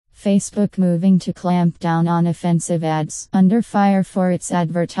Facebook moving to clamp down on offensive ads. Under fire for its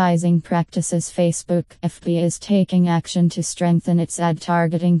advertising practices, Facebook FB is taking action to strengthen its ad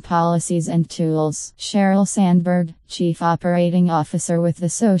targeting policies and tools. Sheryl Sandberg, Chief Operating Officer with the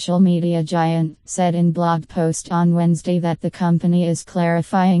social media giant, said in blog post on Wednesday that the company is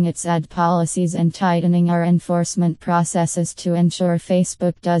clarifying its ad policies and tightening our enforcement processes to ensure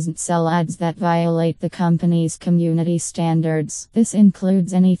Facebook doesn't sell ads that violate the company's community standards. This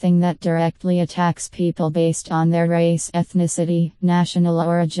includes anything that directly attacks people based on their race, ethnicity, national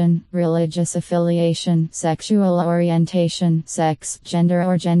origin, religious affiliation, sexual orientation, sex, gender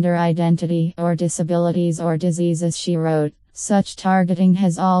or gender identity, or disabilities or diseases, she wrote. Such targeting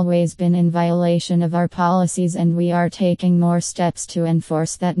has always been in violation of our policies, and we are taking more steps to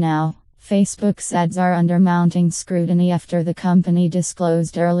enforce that now. Facebook's ads are under mounting scrutiny after the company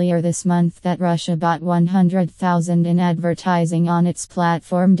disclosed earlier this month that Russia bought $100,000 in advertising on its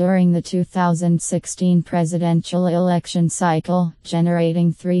platform during the 2016 presidential election cycle,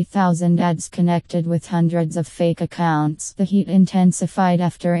 generating 3,000 ads connected with hundreds of fake accounts. The heat intensified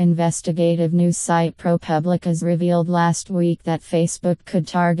after investigative news site ProPublica's revealed last week that Facebook could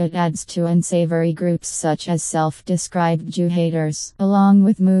target ads to unsavory groups such as self-described Jew haters, along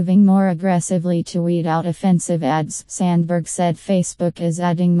with moving more aggressively to weed out offensive ads. Sandberg said Facebook is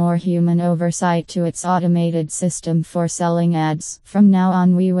adding more human oversight to its automated system for selling ads. From now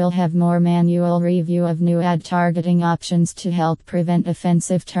on, we will have more manual review of new ad targeting options to help prevent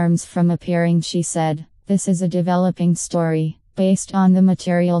offensive terms from appearing, she said. This is a developing story. Based on the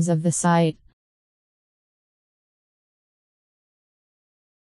materials of the site,